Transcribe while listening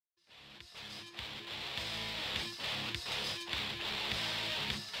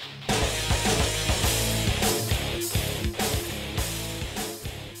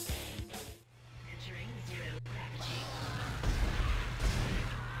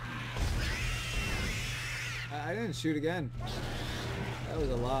I didn't shoot again. That was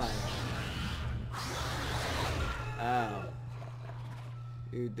a lie. Ow.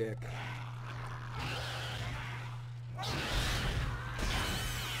 You dick.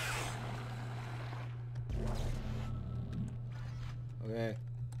 Okay.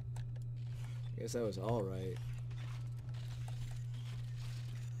 I guess that was alright.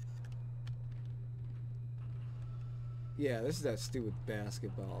 Yeah, this is that stupid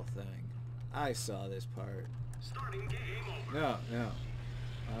basketball thing. I saw this part. Starting game over. No, no.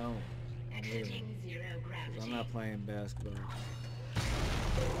 I don't. I'm leaving. Because I'm not playing basketball.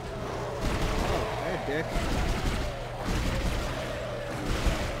 Oh, hey, dick.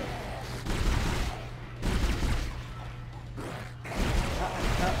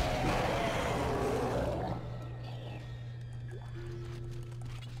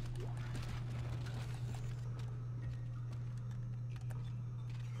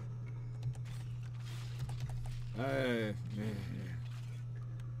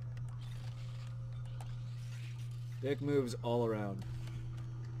 Dick moves all around.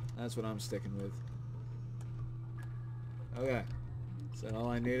 That's what I'm sticking with. Okay. Is that all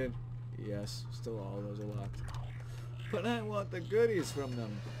I needed? Yes. Still all those are locked. But I want the goodies from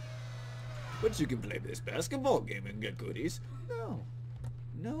them. But you can play this basketball game and get goodies. No.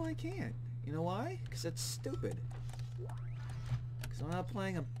 No, I can't. You know why? Because it's stupid. Because I'm not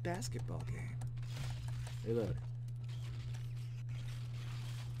playing a basketball game. Reload.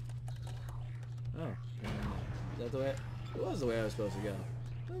 Oh. Is that the way? It was the way I was supposed to go.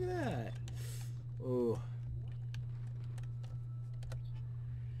 Look at that. Ooh.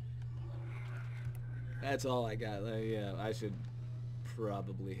 That's all I got. Yeah, I should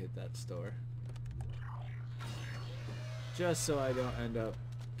probably hit that store. Just so I don't end up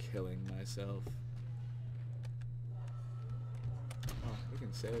killing myself. Oh, we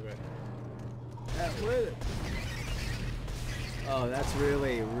can save right now. Yeah, with it. Oh, that's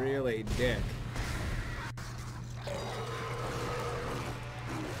really, really dick.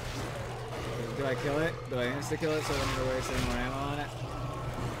 Do I kill it? Do I insta-kill it so I don't need to waste any more ammo on it?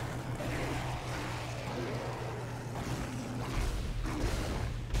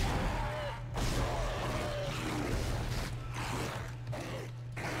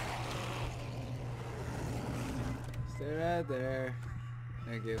 Stay right there.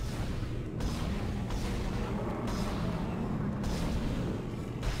 Thank you.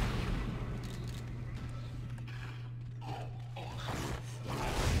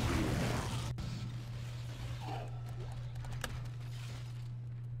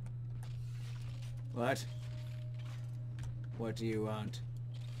 What? What do you want?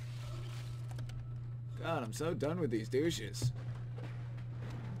 God, I'm so done with these douches.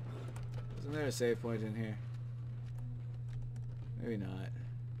 Isn't there a save point in here? Maybe not.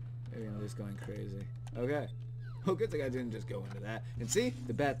 Maybe I'm just going crazy. Okay. Oh, good thing I didn't just go into that. And see?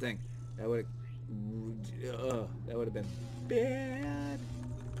 The bad thing. That would have been bad.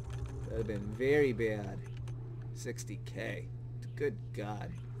 That would have been very bad. 60K. Good God.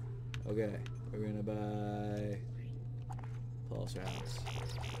 Okay. We're gonna buy pulse rounds.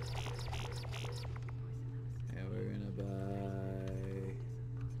 And we're gonna buy...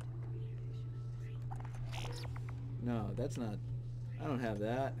 No, that's not... I don't have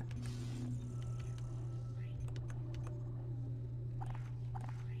that.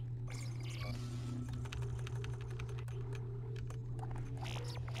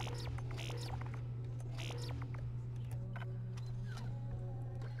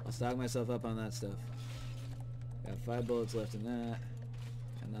 I'll stock myself up on that stuff. Got 5 bullets left in that.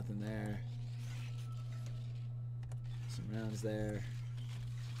 Got nothing there. Some rounds there.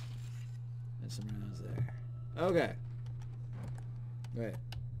 And some rounds there. Okay. Wait.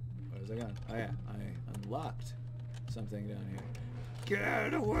 Where was I going? Oh yeah, I unlocked something down here.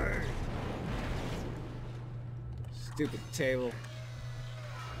 Get away! Stupid table.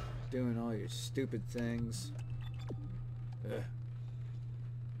 Doing all your stupid things. Ugh.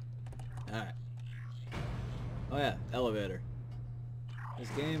 Alright. Oh yeah, elevator. This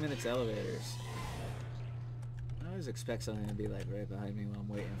game and its elevators. I always expect something to be like right behind me while I'm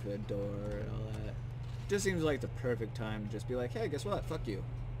waiting for the door and all that. Just seems like the perfect time to just be like, hey, guess what? Fuck you.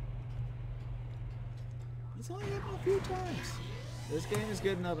 It's only happened a few times. This game is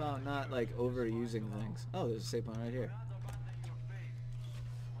good enough about not like overusing things. Oh, there's a save point right here.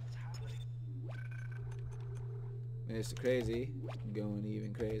 Mr. Crazy, going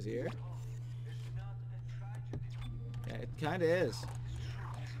even crazier. Yeah, it kinda is.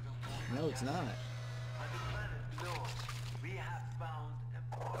 No, it's not.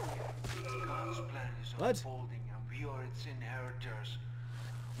 God's plan is What? unfolding and we are its inheritors.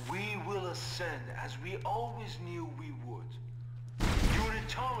 We will ascend as we always knew we would.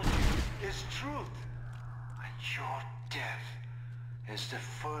 Unitology is truth, and your death is the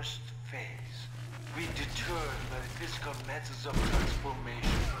first phase. Be deterred by the physical methods of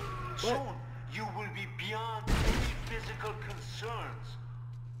transformation. Soon, you will be beyond any physical concerns.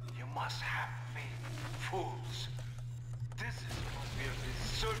 You must have faith, fools. This is what we have been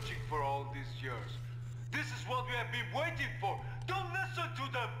searching for all these years. This is what we have been waiting for. Don't listen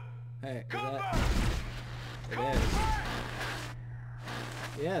to them. Hey, Come back. it Come is. back.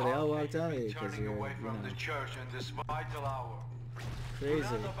 Yeah, they all walked out of you you because turning you're, away from the church in this vital hour. crazy. Do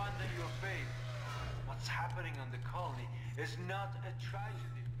not abandon your faith. What's happening on the colony is not a tragedy.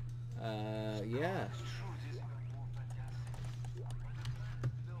 Yeah. This truth is even more fantastic. Lord,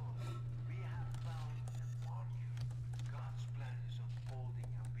 we have found a marker. God's plan is unfolding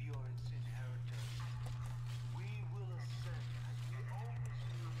and we are its inheritors. We will ascend as we always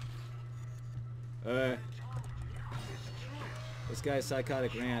knew. This guy's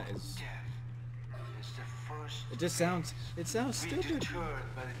psychotic rant is... It just sounds stupid.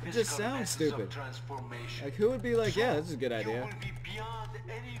 It just sounds stupid. Like, who would be like, yeah, this is a good idea. You will be beyond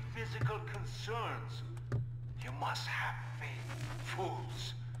any physical concerns. You must have faith,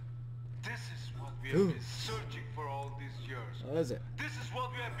 fools. This is what we have been searching for all these years. What is it? This is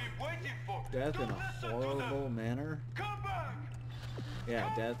what we have been waiting for. Death Don't in a listen to horrible them. manner? Come back! Yeah,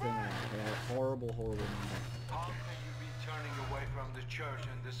 death in a horrible, horrible manner. How can you be turning away from the church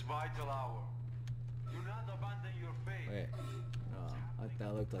in this vital hour? Do not abandon your faith. Wait. Oh,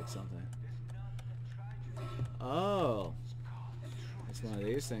 that looked like something. Oh! It's one of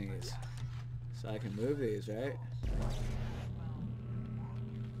these things. So I can move these, right?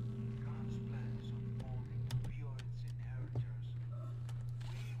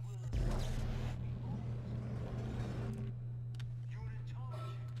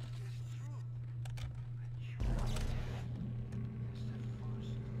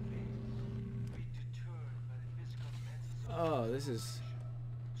 Oh, this is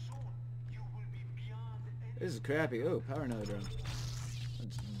crappy. Oh, power node drone.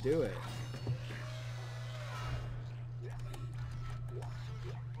 Let's do it.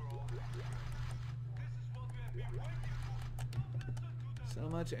 So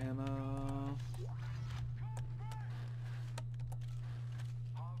much ammo.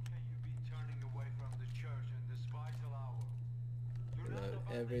 How can you be turning away from the church in this vital hour? Reload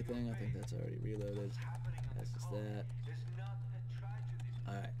everything. I think that's already reloaded. That's just that. It's not a tragedy.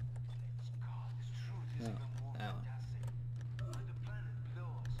 Alright. God's truth is No, even more that one. fantastic. On the planet below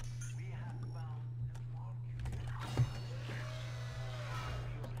us, we have found a marker.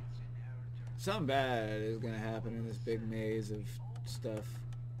 Its inheritors. Something bad is gonna happen in this big maze of stuff.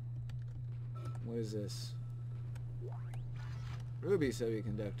 What is this? Ruby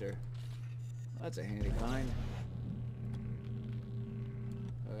semiconductor. That's a handy find.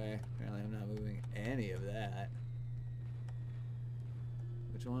 Okay, apparently I'm not moving any of that.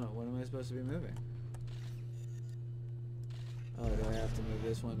 Which one? What am I supposed to be moving? Oh, do I have to move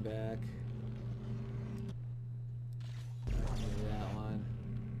this one back? Move that one.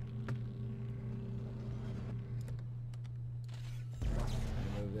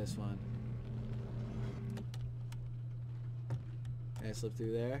 And move this one. Can I slip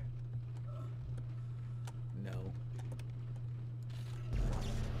through there? No.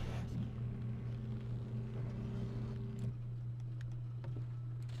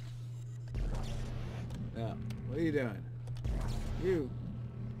 No. What are you doing? You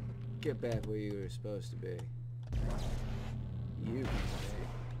get back where you were supposed to be. You can stay.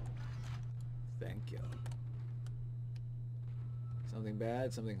 Thank you. Something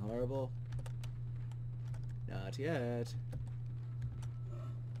bad? Something horrible? Not yet. I'm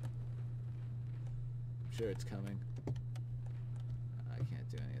sure it's coming. I can't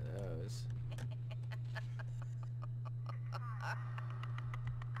do any of those.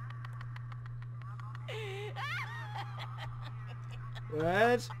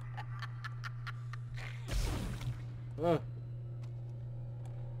 What? Oh.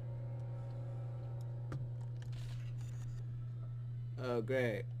 Oh,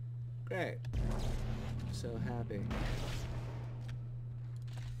 great. Great. I'm so happy.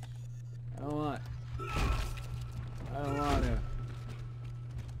 I don't want to.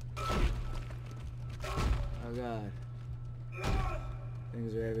 Oh god.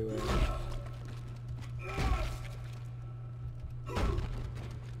 Things are everywhere.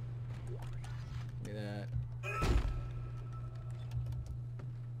 Look at that.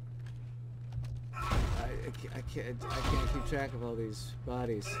 I can't keep track of all these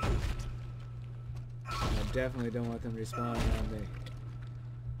bodies. I definitely don't want them respawning on me.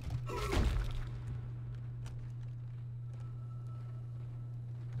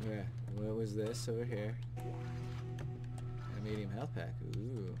 was this over here? A medium health pack.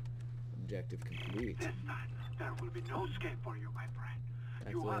 Ooh. Objective complete. This time, there will be no escape for you, my friend.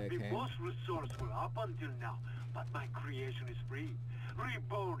 That's You the way have I been came. most resourceful up until now, but my creation is free.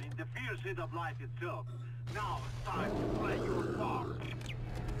 Reborn in the fierce heat of life itself. Now it's time to play your part.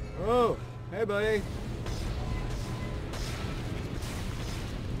 Oh! Hey, buddy!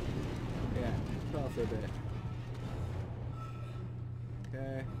 Yeah, fall for a bit.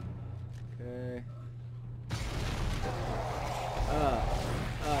 Okay. Okay.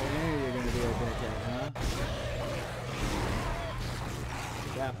 Oh, you knew you were gonna be a dickhead, huh?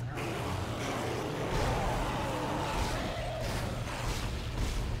 Yep.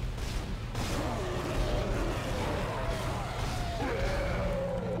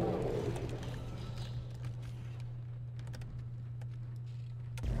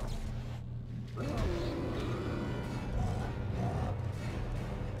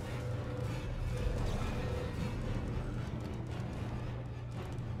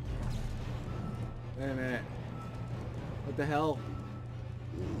 Wait a minute. What the hell?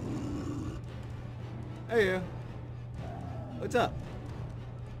 Hey you. What's up?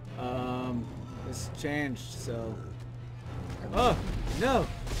 This changed, so... Oh! No!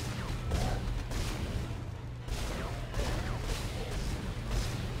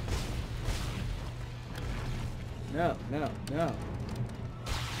 No, no, no.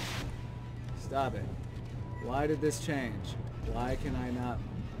 Stop it. Why did this change? Why can I not...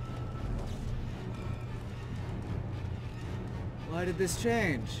 Why did this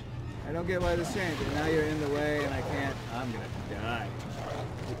change? I don't get why this changed. And now you're in the way and I can't... I'm gonna die.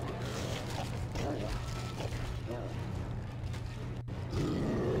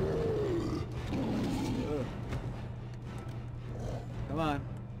 Ugh. Come on.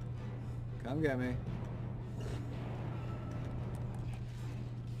 Come get me.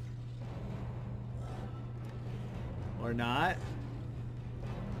 Or not.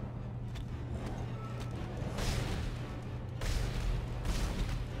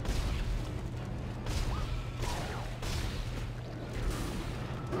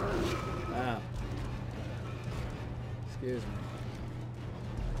 Wow. Excuse me.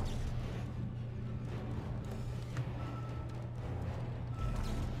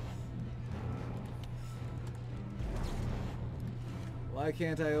 Why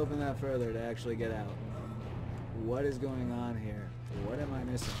can't I open that further to actually get out? What is going on here? What am I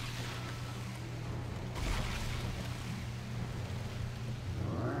missing?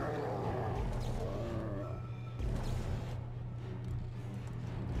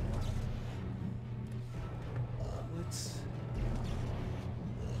 What's...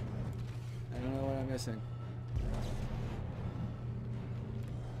 I don't know what I'm missing.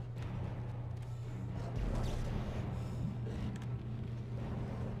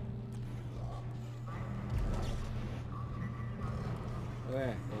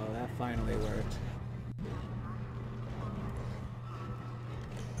 Okay, well that finally worked.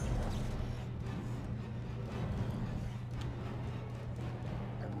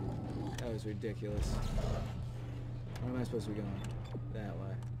 That was ridiculous. Where am I supposed to be going? That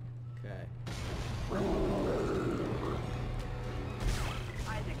way. Okay.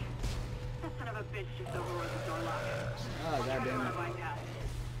 Isaac, that son of a bitch just overrode the door lock. Oh, god damn it.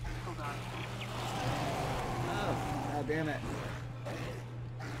 Hold on. Oh, god damn it.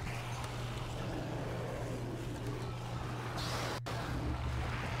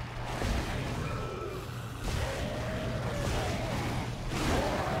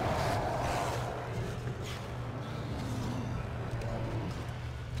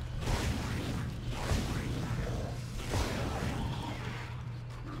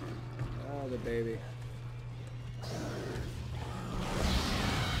 Oh, the baby.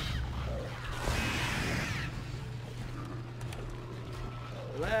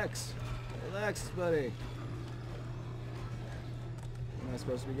 Relax. Relax, buddy. Where am I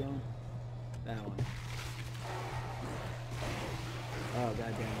supposed to be going? That one. Oh, god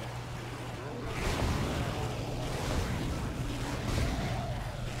damn it.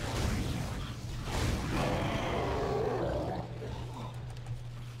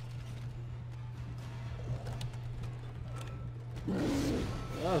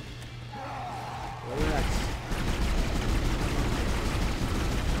 Oh. Relax.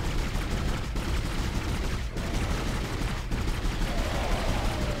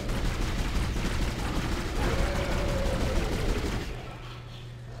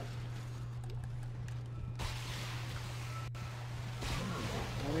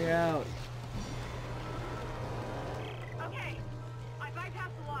 Let me out. Okay, I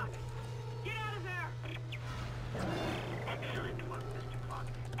bypassed the lock. Get out of there! Excellent work, Mr. Sherlock.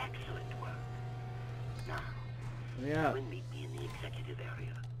 Excellent work. Now, Yeah. come and meet me in the executive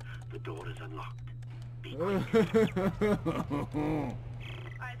area. The door is unlocked. Be quick.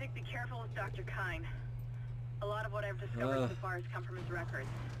 Isaac, be careful with Dr. Kine. A lot of what I've discovered so far has come from his records.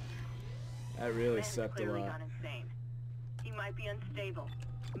 That really Man's sucked a clearly lot. gone insane. He might be unstable,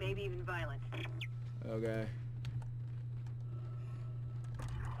 maybe even violent. Okay.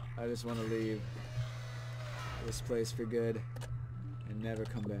 I just want to leave this place for good and never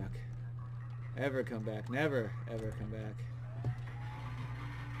come back. Ever come back. Never, ever come back.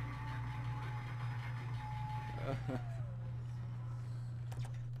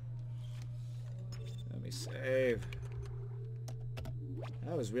 Let me save.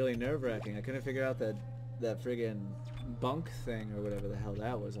 That was really nerve-wracking. I couldn't figure out that friggin' bunk thing or whatever the hell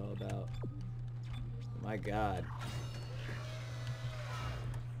that was all about. My God.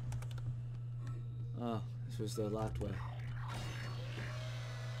 Oh, this was the locked way.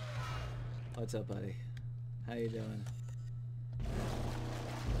 What's up, buddy? How you doing?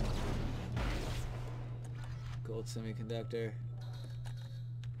 Gold semiconductor.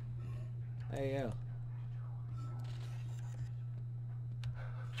 Hey, yo.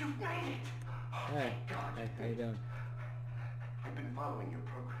 You made it! Oh, Hey. thank God. Hey, how you doing? I've been following your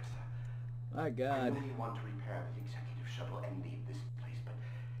progress. My I God. know you want to repair the executive shuttle and leave this place, but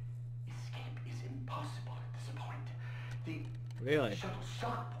escape is impossible at this point. The Really? shuttle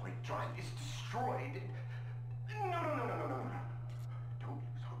shock point drive is destroyed. No. Don't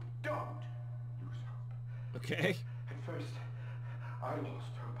lose hope. Don't lose hope. Okay. At first, I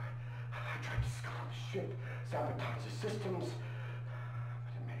lost hope. I tried to scuttle the ship, sabotage the systems.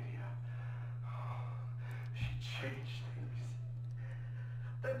 But Amelia, she changed things.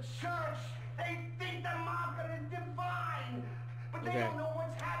 The church, they think the marker is divine. But they don't know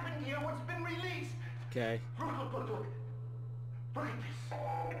what's happened here, what's been released. Okay. Look. Look at this.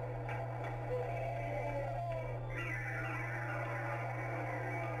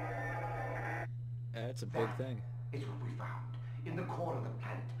 That's a big thing. It's what we found in the core of the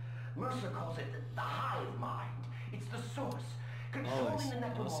planet. Mercer calls it the hive mind. It's the source, controlling that's the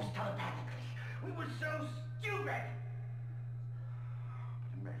necromorphs awesome. telepathically. We were so stupid.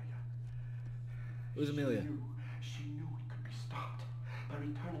 But Amelia. Who's Amelia? She knew it could be stopped by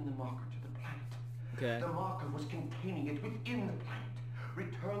returning the marker to the planet. Okay. The marker was containing it within the planet.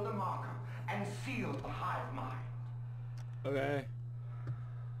 Return the marker and seal the hive mind. Okay.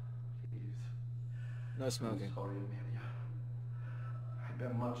 Please. No smoking. I'm sorry, Amelia. I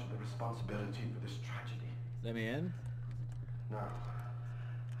bear much of the responsibility for this tragedy. Let me in? Now,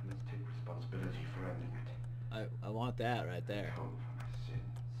 I must take responsibility for ending it. I want that right there. Atone for my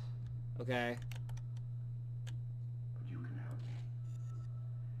sins. Okay. But you can help me.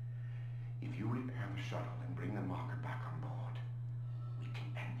 If you repair the shuttle and bring the marker back on board, we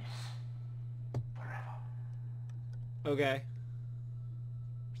can end this forever. Okay.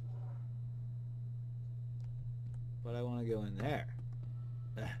 But I want to go in there.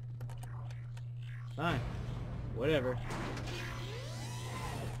 Fine. Whatever.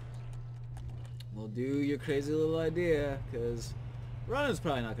 We'll do your crazy little idea, because running's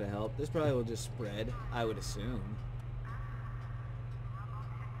probably not going to help. This probably will just spread, I would assume.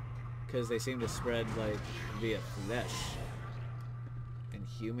 Because they seem to spread, like, via flesh. And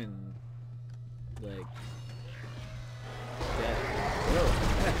human, like, death. Whoa.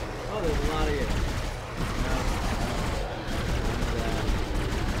 Oh, there's a lot of you. No.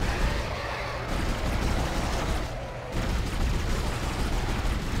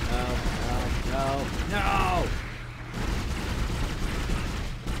 No!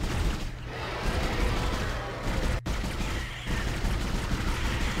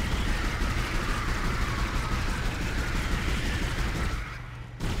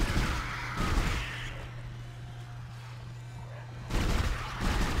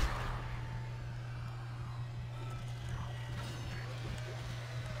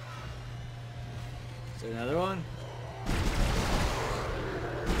 Is there another one?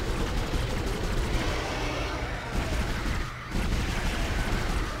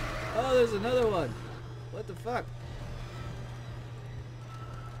 Oh, there's another one. What the fuck?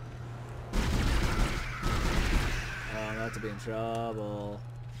 Oh, I'm about to be in trouble.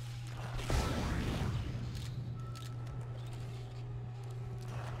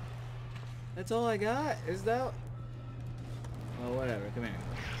 That's all I got? Is that... Oh, whatever. Come here.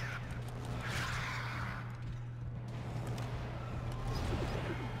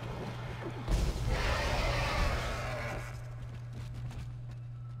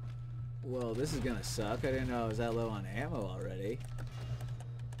 Well, this is gonna suck. I didn't know I was that low on ammo already.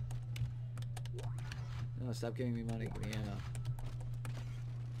 No, stop giving me money. Give me ammo.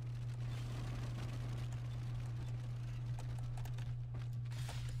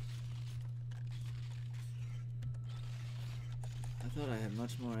 thought I had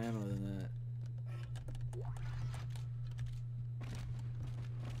much more ammo than that.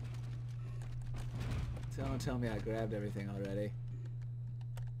 Don't tell me I grabbed everything already.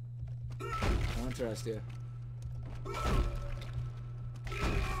 I don't trust you. Where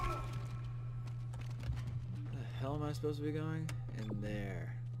the hell am I supposed to be going? In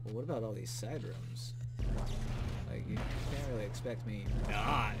there. Well, what about all these side rooms? Like, you can't really expect me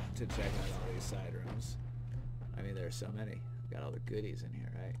not to check out all these side rooms. I mean, there's so many. Got all the goodies in here,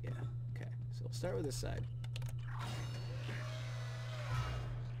 right? Yeah. Okay. So we'll start with this side.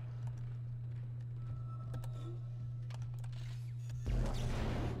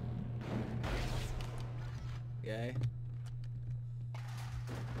 Yay.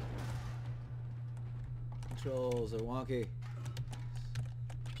 Controls are wonky.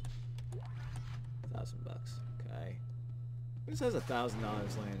 $1,000. Okay. This has $1,000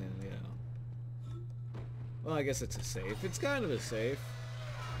 laying in, you know. Well, I guess it's a safe. It's kind of a safe.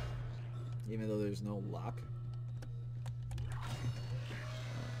 Even though there's no lock.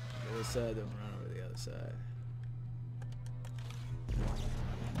 The other side, then we'll run over the other side.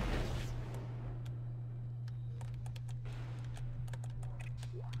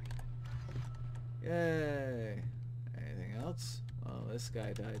 Yay! Anything else? Well, this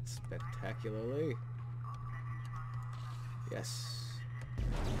guy died spectacularly. Yes.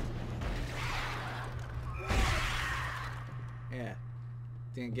 Yeah.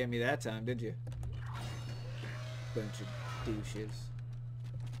 Didn't get me that time, did you? Bunch of douches.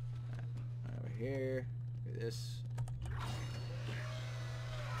 Right, over here. Do this.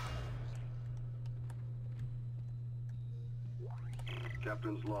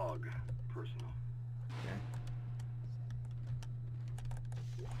 Captain's log. Personal. Okay.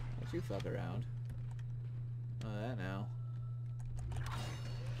 Don't you fuck around. Oh, that now.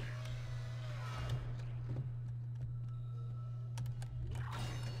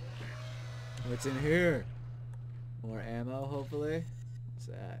 What's in here? More ammo, hopefully. What's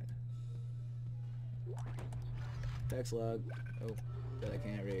that? Text log. Oh, that I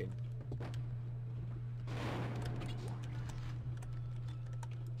can't read.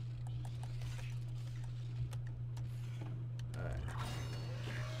 Alright.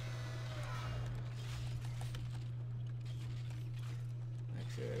 Make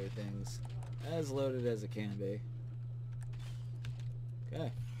sure everything's as loaded as it can be.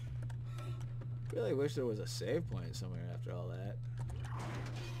 Okay. Really wish there was a save point somewhere after all that.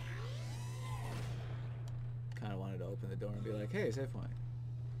 Kind of wanted to open the door and be like, hey, save point.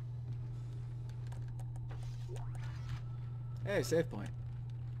 Hey, save point.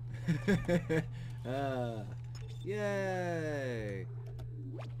 Yay!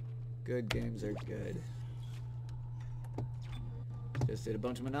 Good games are good. Just did a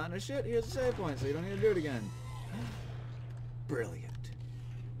bunch of monotonous shit. Here's a save point, so you don't need to do it again. Brilliant.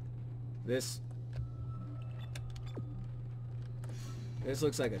 This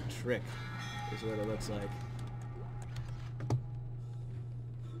looks like a trick, is what it looks like.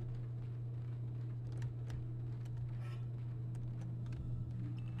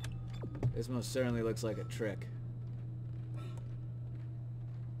 This most certainly looks like a trick.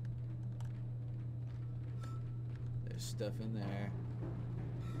 There's stuff in there.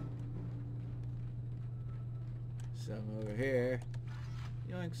 Some over here.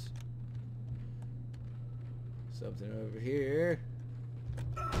 Yoinks. Something over here.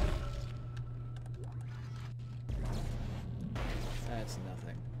 That's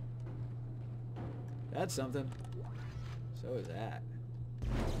nothing. That's something. So is that.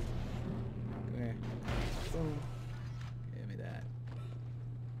 Come here. Boom. Give me that.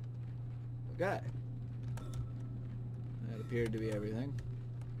 Okay. That appeared to be everything.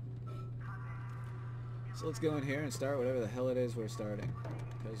 So let's go in here and start whatever the hell it is we're starting.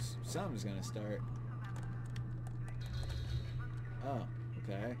 Because something's gonna start. Oh,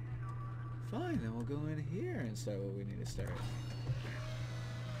 okay. Fine, then we'll go in here and start what we need to start.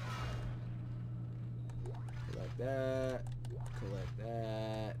 Collect that. Collect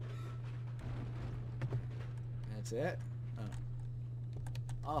that. That's it?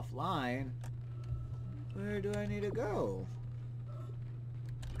 Oh. Offline? Where do I need to go?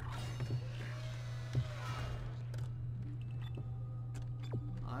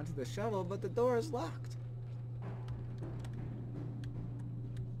 Onto the shuttle, but the door is locked.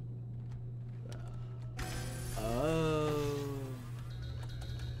 Oh.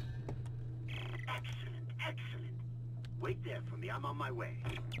 Excellent, excellent. Wait there for me. I'm on my way.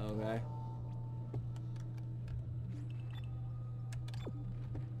 Okay.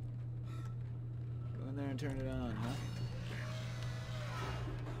 Go in there and turn it on, huh?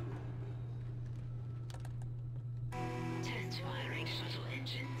 Test firing shuttle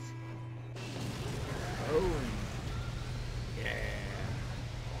engines. Oh. Yeah.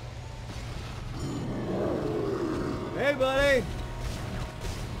 Hey, buddy!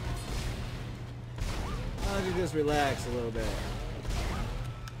 Why don't you just relax a little bit?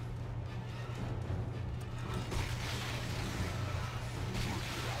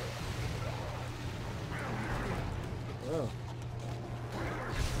 Whoa.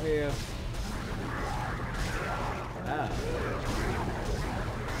 Hey, you. Wow.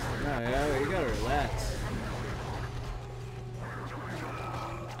 No, yeah, you gotta relax.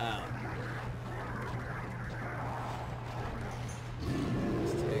 Ow.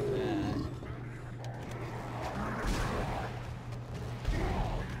 Let's take that.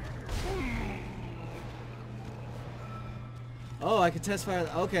 Oh, I can test fire.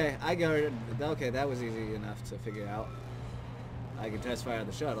 Okay, I got it. Okay, that was easy enough to figure out. I can test fire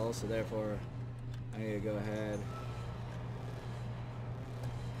the shuttle, so therefore I need to go ahead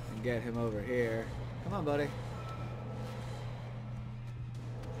and get him over here. Come on, buddy.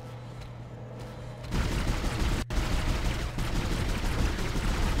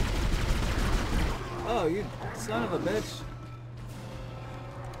 Oh, you son of a bitch.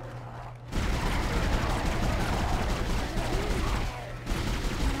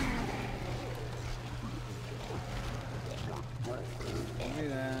 Give me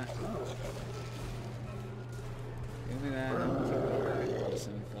that. Give me that. Alright,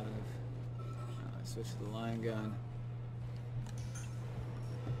 75. I switched to the line gun.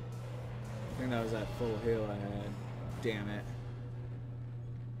 I think that was that full heal I had. Damn it.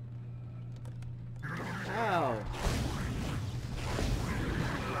 Ow!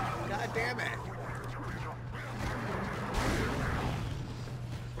 God damn it!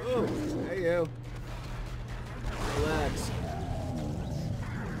 Oh, hey you. Relax.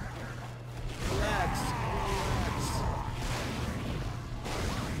 Relax. Relax.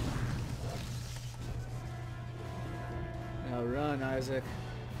 Now run, Isaac.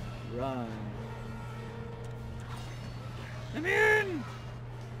 Run. I'm in!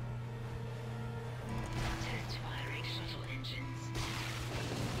 Test firing shuttle engines.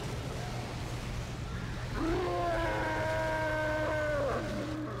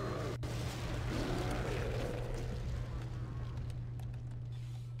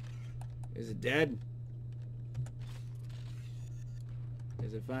 Is it dead?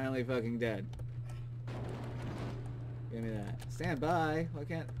 Is it finally fucking dead? Give me that. Stand by. Why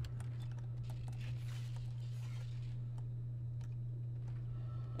can't...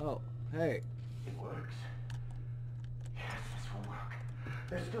 Oh, hey. It works. Yes, this will work.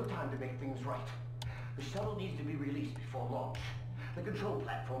 There's still time to make things right. The shuttle needs to be released before launch. The control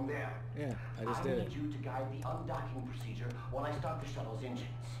platform there. Yeah, I just did I it. need you to guide the undocking procedure while I start the shuttle's engines.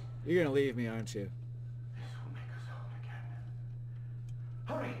 You're gonna leave me, aren't you? This will make us whole again.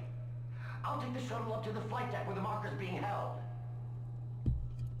 Hurry! I'll take the shuttle up to the flight deck where the marker's being held.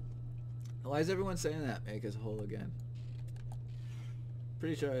 Why is everyone saying that? Make us whole again.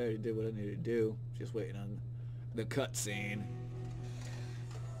 Pretty sure I already did what I needed to do. Just waiting on the cutscene.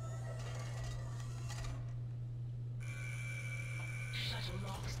 Shuttle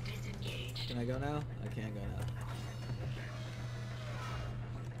locks disengaged. Can I go now? I can't go now.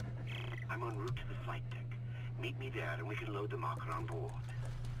 I'm en route to the flight deck. Meet me there and we can load the marker on board.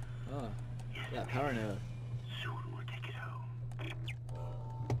 Oh, yeah, power node. Soon we'll take it home.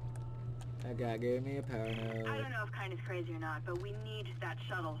 That guy gave me a power node. I don't know if Kine is crazy or not, but we need that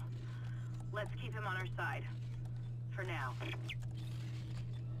shuttle. Let's keep him on our side. For now.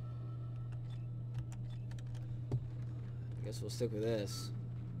 I guess we'll stick with this.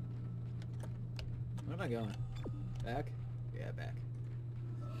 Where am I going? Back? Yeah, back.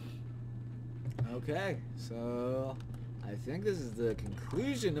 Okay, so I think this is the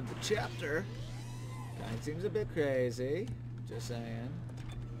conclusion of the chapter. Kind of seems a bit crazy. Just saying.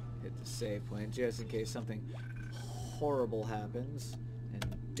 Hit the save point just in case something horrible happens and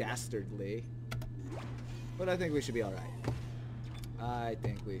dastardly. But I think we should be alright. I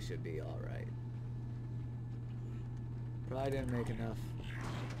think we should be alright. Probably didn't make enough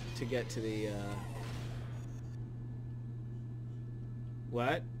to get to the,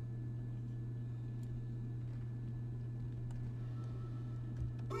 What?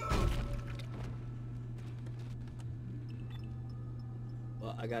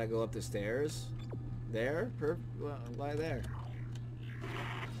 Well, I gotta go up the stairs? There? Well, why there?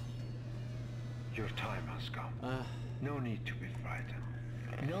 Your time has come. No need to be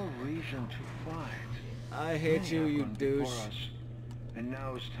frightened. No reason to fight. I hate Many you, have you gone before douche. us, and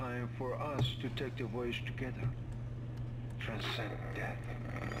now it's time for us to take the voyage together. Transcend death.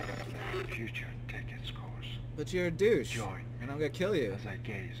 Future take its course. But you're a douche, Join and I'm gonna kill you. as I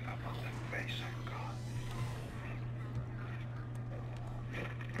gaze upon the face of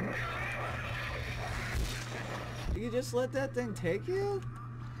God. You just let that thing take you?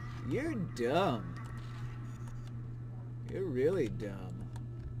 You're dumb. You're really dumb.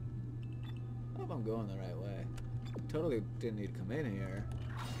 I hope I'm going the right way. Totally didn't need to come in here.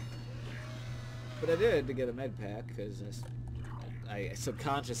 But I did to get a med pack, because I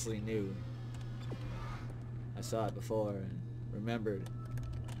subconsciously knew. I saw it before and remembered.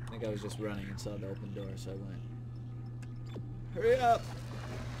 I think I was just running and saw the open door, so I went. Hurry up!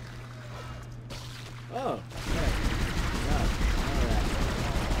 Oh, hey. No, none of that.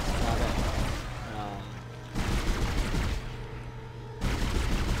 Stop it.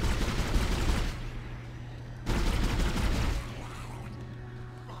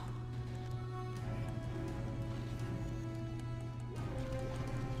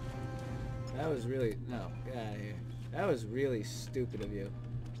 That was really, no, get out of here. That was really stupid of you.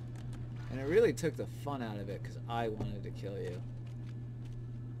 And it really took the fun out of it, because I wanted to kill you.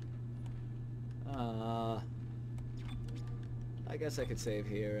 I guess I could save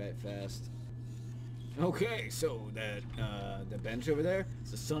here right fast. Okay, so that, the bench over there,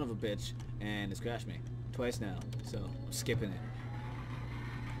 it's a son of a bitch, and it's crashed me. Twice now, so I'm skipping it.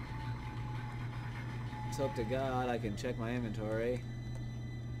 Let's hope to God I can check my inventory.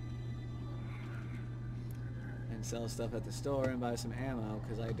 And sell stuff at the store and buy some ammo,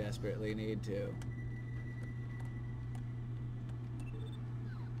 because I desperately need to.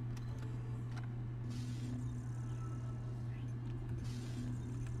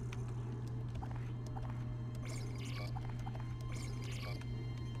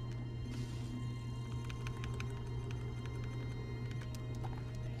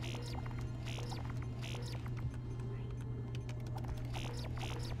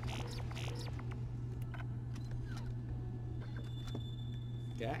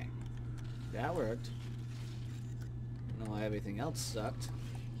 Okay, that worked. I don't know why everything else sucked.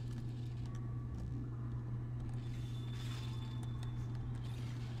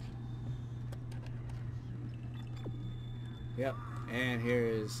 Yep, and here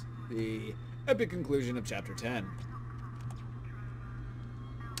is the epic conclusion of Chapter 10.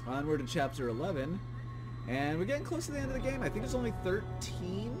 Onward to Chapter 11, and we're getting close to the end of the game. I think there's only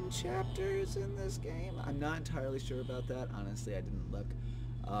 13 chapters in this game. I'm not entirely sure about that. Honestly, I didn't look.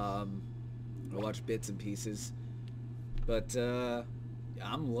 I watched bits and pieces, but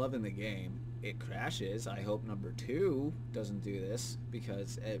I'm loving the game. It crashes. I hope number 2 doesn't do this,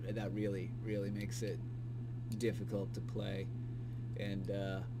 because that really makes it difficult to play, and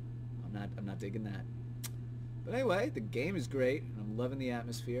I'm not digging that. But anyway, the game is great, and I'm loving the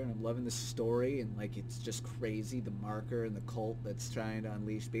atmosphere, and I'm loving the story, and like it's just crazy, the marker and the cult that's trying to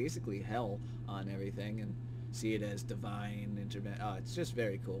unleash basically hell on everything, and see it as divine intervention. Oh, it's just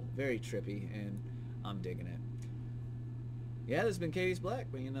very cool, very trippy, and I'm digging it. Yeah, this has been KadiusBlack,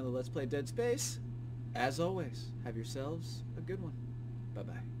 bringing another Let's Play Dead Space. As always, have yourselves a good one.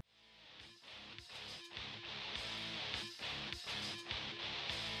 Bye-bye.